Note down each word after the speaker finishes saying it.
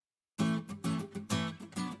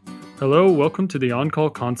Hello, welcome to the On-Call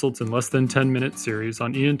Consults in Less Than 10-Minute series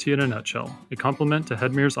on ENT in a Nutshell, a complement to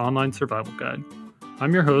Headmir's online survival guide.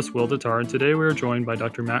 I'm your host, Will Datar, and today we are joined by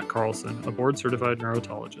Dr. Matt Carlson, a board-certified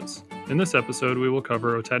neurotologist. In this episode, we will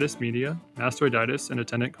cover otitis media, mastoiditis, and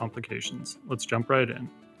attendant complications. Let's jump right in.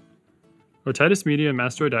 Otitis media and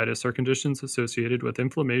mastoiditis are conditions associated with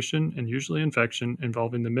inflammation and usually infection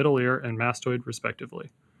involving the middle ear and mastoid respectively.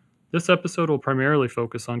 This episode will primarily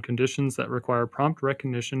focus on conditions that require prompt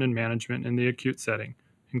recognition and management in the acute setting,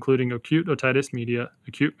 including acute otitis media,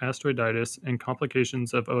 acute mastoiditis, and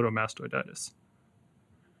complications of otomastoiditis.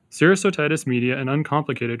 Serous otitis media and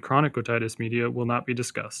uncomplicated chronic otitis media will not be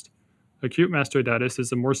discussed. Acute mastoiditis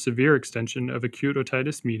is a more severe extension of acute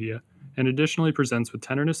otitis media and additionally presents with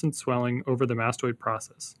tenderness and swelling over the mastoid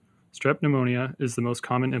process. Strep pneumonia is the most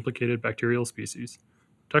common implicated bacterial species.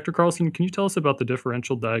 Dr. Carlson, can you tell us about the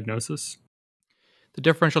differential diagnosis? The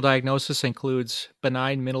differential diagnosis includes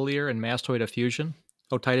benign middle ear and mastoid effusion,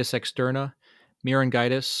 otitis externa,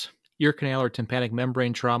 myringitis, ear canal or tympanic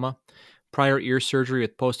membrane trauma, prior ear surgery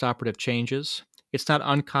with postoperative changes. It's not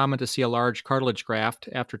uncommon to see a large cartilage graft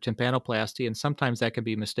after tympanoplasty, and sometimes that can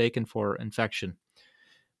be mistaken for infection.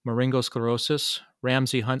 Laryngosclerosis,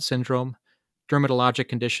 Ramsay-Hunt syndrome, dermatologic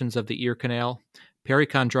conditions of the ear canal,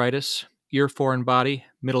 perichondritis, ear foreign body,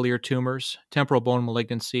 middle ear tumors, temporal bone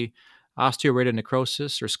malignancy,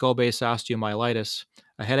 osteoradionecrosis or skull base osteomyelitis,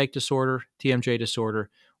 a headache disorder, TMJ disorder,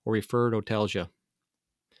 or referred otalgia.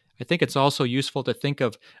 I think it's also useful to think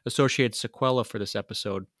of associated sequela for this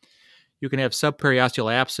episode. You can have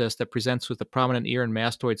subperiosteal abscess that presents with a prominent ear and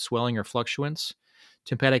mastoid swelling or fluctuance,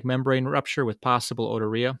 tympanic membrane rupture with possible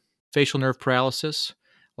otorrhea, facial nerve paralysis,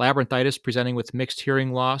 labyrinthitis presenting with mixed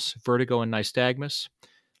hearing loss, vertigo, and nystagmus,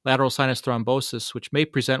 lateral sinus thrombosis, which may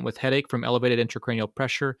present with headache from elevated intracranial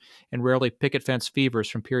pressure and rarely picket fence fevers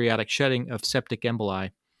from periodic shedding of septic emboli,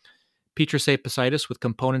 petrous apicitis with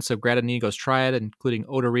components of Gradinego's triad, including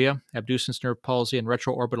otorrhea, abducens nerve palsy, and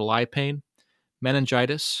retroorbital eye pain,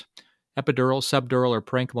 meningitis, epidural, subdural, or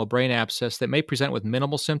parenchymal brain abscess that may present with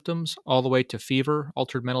minimal symptoms all the way to fever,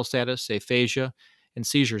 altered mental status, aphasia, and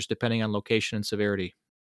seizures depending on location and severity.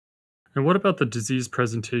 And what about the disease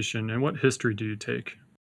presentation, and what history do you take?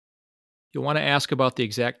 You'll want to ask about the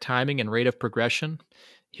exact timing and rate of progression,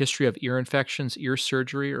 history of ear infections, ear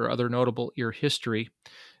surgery, or other notable ear history,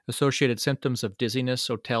 associated symptoms of dizziness,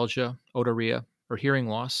 otalgia, otorrhea, or hearing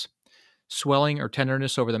loss, swelling or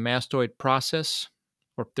tenderness over the mastoid process,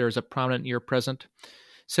 or if there's a prominent ear present,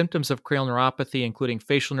 symptoms of cranial neuropathy, including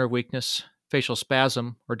facial nerve weakness, facial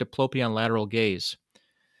spasm, or diplopia on lateral gaze,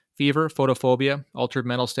 fever, photophobia, altered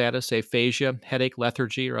mental status, aphasia, headache,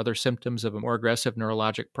 lethargy, or other symptoms of a more aggressive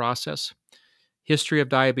neurologic process, history of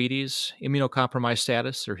diabetes, immunocompromised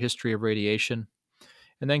status, or history of radiation,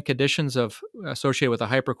 and then conditions associated with a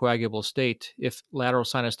hypercoagulable state if lateral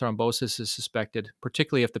sinus thrombosis is suspected,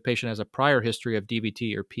 particularly if the patient has a prior history of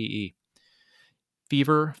DVT or PE.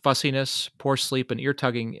 Fever, fussiness, poor sleep, and ear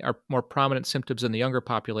tugging are more prominent symptoms in the younger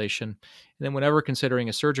population. And then whenever considering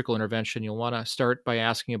a surgical intervention, you'll want to start by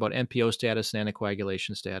asking about NPO status and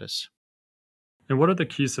anticoagulation status. And what are the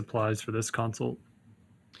key supplies for this consult?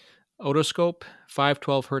 Otoscope,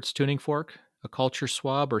 512 Hz tuning fork, a culture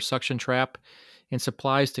swab or suction trap, and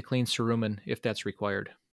supplies to clean cerumen if that's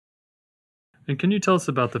required. And can you tell us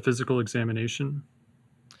about the physical examination?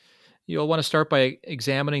 You'll want to start by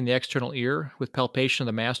examining the external ear with palpation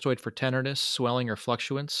of the mastoid for tenderness, swelling, or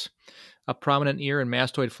fluctuance. A prominent ear and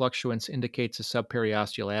mastoid fluctuance indicates a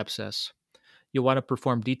subperiosteal abscess. You'll want to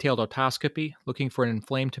perform detailed otoscopy, looking for an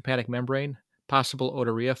inflamed tympanic membrane, possible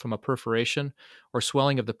otorrhea from a perforation, or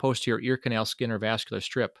swelling of the posterior ear canal skin or vascular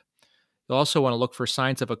strip. You'll also want to look for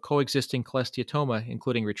signs of a coexisting cholesteatoma,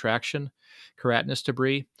 including retraction, keratinous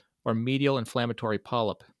debris, or medial inflammatory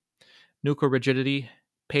polyp. Nuchorigidity,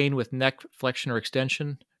 pain with neck flexion or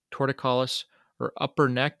extension, torticollis, or upper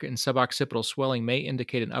neck and suboccipital swelling may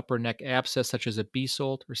indicate an upper neck abscess such as a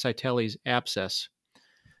Besold or Cyteles abscess.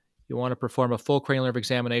 You want to perform a full cranial nerve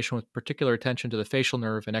examination with particular attention to the facial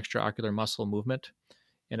nerve and extraocular muscle movement,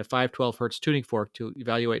 and a 512 Hz tuning fork to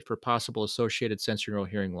evaluate for possible associated sensorineural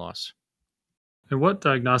hearing loss. And what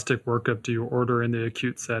diagnostic workup do you order in the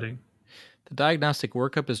acute setting? The diagnostic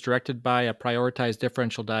workup is directed by a prioritized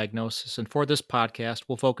differential diagnosis, and for this podcast,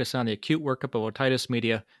 we'll focus on the acute workup of otitis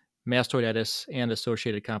media, mastoiditis, and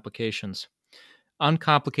associated complications.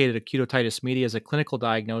 Uncomplicated acute otitis media is a clinical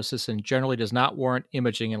diagnosis and generally does not warrant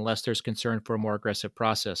imaging unless there's concern for a more aggressive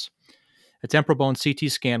process. A temporal bone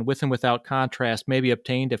CT scan with and without contrast may be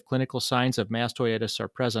obtained if clinical signs of mastoiditis are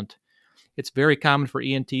present. It's very common for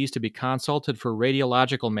ENTs to be consulted for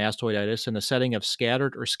radiological mastoiditis in the setting of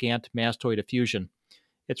scattered or scant mastoid effusion.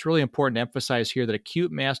 It's really important to emphasize here that acute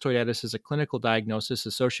mastoiditis is a clinical diagnosis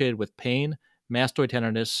associated with pain, mastoid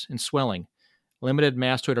tenderness, and swelling. Limited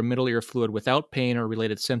mastoid or middle ear fluid without pain or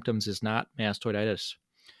related symptoms is not mastoiditis.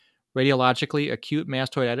 Radiologically, acute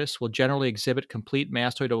mastoiditis will generally exhibit complete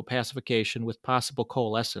mastoid opacification with possible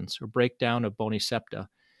coalescence or breakdown of bony septa.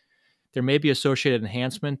 There may be associated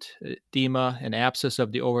enhancement, edema, and abscess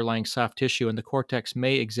of the overlying soft tissue, and the cortex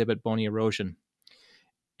may exhibit bony erosion.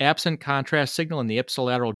 Absent contrast signal in the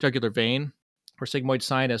ipsilateral jugular vein or sigmoid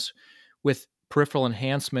sinus with peripheral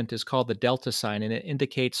enhancement is called the delta sign, and it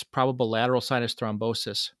indicates probable lateral sinus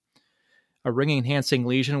thrombosis. A ring-enhancing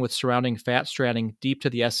lesion with surrounding fat stranding deep to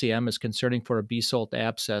the SCM is concerning for a B-SOLT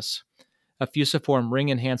abscess. A fusiform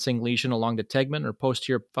ring-enhancing lesion along the tegment or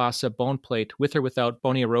posterior fossa bone plate with or without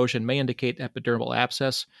bony erosion may indicate epidermal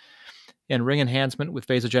abscess, and ring enhancement with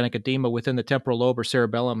vasogenic edema within the temporal lobe or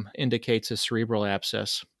cerebellum indicates a cerebral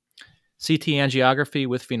abscess. CT angiography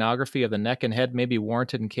with venography of the neck and head may be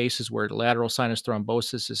warranted in cases where lateral sinus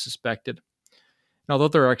thrombosis is suspected. And although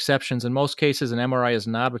there are exceptions, in most cases an MRI is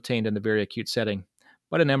not obtained in the very acute setting,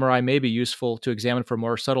 but an MRI may be useful to examine for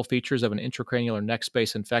more subtle features of an intracranial neck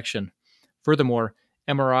space infection. Furthermore,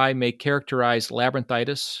 MRI may characterize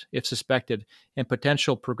labyrinthitis, if suspected, and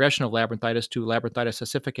potential progression of labyrinthitis to labyrinthitis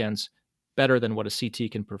ossificans better than what a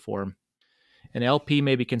CT can perform. An LP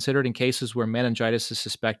may be considered in cases where meningitis is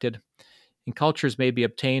suspected, and cultures may be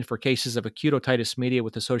obtained for cases of acute otitis media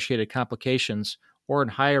with associated complications or in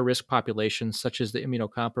higher risk populations such as the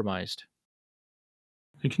immunocompromised.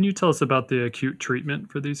 And can you tell us about the acute treatment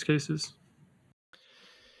for these cases?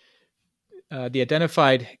 The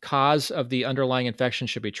identified cause of the underlying infection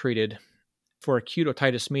should be treated. For acute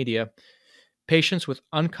otitis media, patients with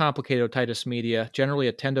uncomplicated otitis media, generally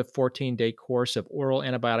a 10 to 14-day course of oral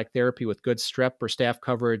antibiotic therapy with good strep or staph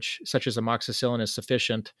coverage, such as amoxicillin, is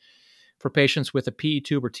sufficient. For patients with a PE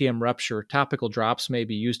tube or TM rupture, topical drops may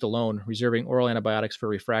be used alone, reserving oral antibiotics for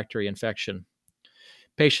refractory infection.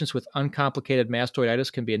 Patients with uncomplicated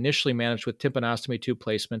mastoiditis can be initially managed with tympanostomy tube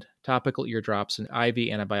placement, topical eardrops, and IV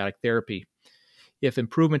antibiotic therapy. If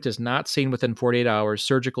improvement is not seen within 48 hours,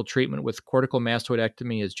 surgical treatment with cortical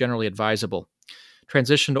mastoidectomy is generally advisable.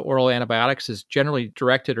 Transition to oral antibiotics is generally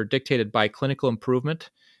directed or dictated by clinical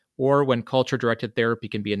improvement or when culture-directed therapy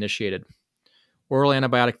can be initiated. Oral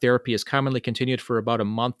antibiotic therapy is commonly continued for about a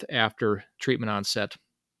month after treatment onset.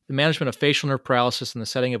 The management of facial nerve paralysis in the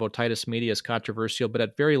setting of otitis media is controversial, but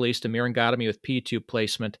at very least, a myringotomy with PE tube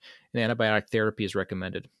placement and antibiotic therapy is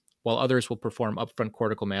recommended, while others will perform upfront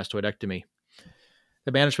cortical mastoidectomy.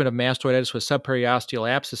 The management of mastoiditis with subperiosteal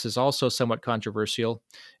abscess is also somewhat controversial.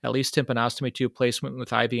 At least tympanostomy tube placement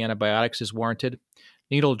with IV antibiotics is warranted.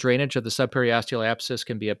 Needle drainage of the subperiosteal abscess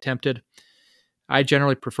can be attempted. I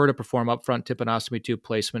generally prefer to perform upfront tympanostomy tube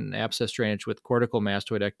placement and abscess drainage with cortical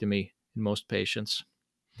mastoidectomy in most patients.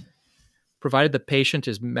 Provided the patient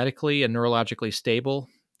is medically and neurologically stable,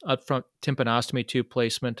 upfront tympanostomy tube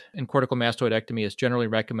placement and cortical mastoidectomy is generally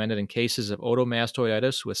recommended in cases of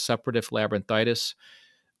otomastoiditis with suppurative labyrinthitis,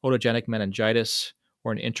 otogenic meningitis,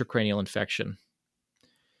 or an intracranial infection.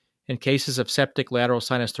 In cases of septic lateral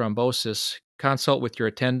sinus thrombosis, consult with your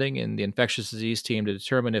attending and the infectious disease team to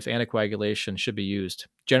determine if anticoagulation should be used.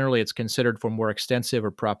 Generally, it's considered for more extensive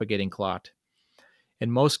or propagating clot.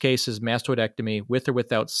 In most cases, mastoidectomy with or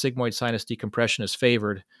without sigmoid sinus decompression is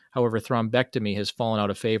favored. However, thrombectomy has fallen out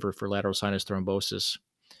of favor for lateral sinus thrombosis.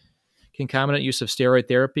 Concomitant use of steroid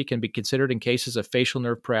therapy can be considered in cases of facial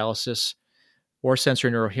nerve paralysis or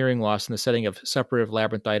sensory neurohearing loss in the setting of suppurative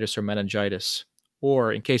labyrinthitis or meningitis,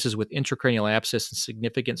 or in cases with intracranial abscess and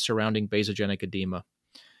significant surrounding vasogenic edema.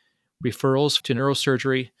 Referrals to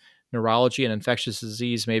neurosurgery, neurology, and infectious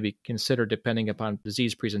disease may be considered depending upon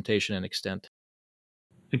disease presentation and extent.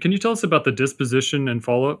 And can you tell us about the disposition and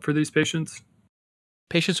follow-up for these patients?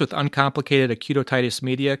 Patients with uncomplicated acute otitis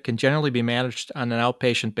media can generally be managed on an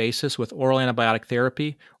outpatient basis with oral antibiotic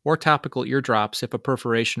therapy or topical eardrops if a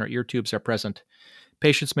perforation or ear tubes are present.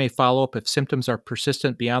 Patients may follow up if symptoms are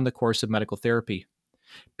persistent beyond the course of medical therapy.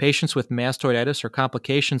 Patients with mastoiditis or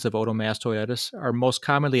complications of otomastoiditis are most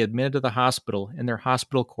commonly admitted to the hospital, and their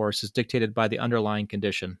hospital course is dictated by the underlying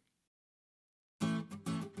condition.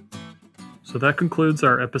 So that concludes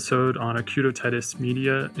our episode on acute otitis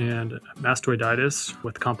media and mastoiditis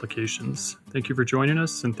with complications. Thank you for joining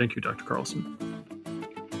us, and thank you, Dr. Carlson.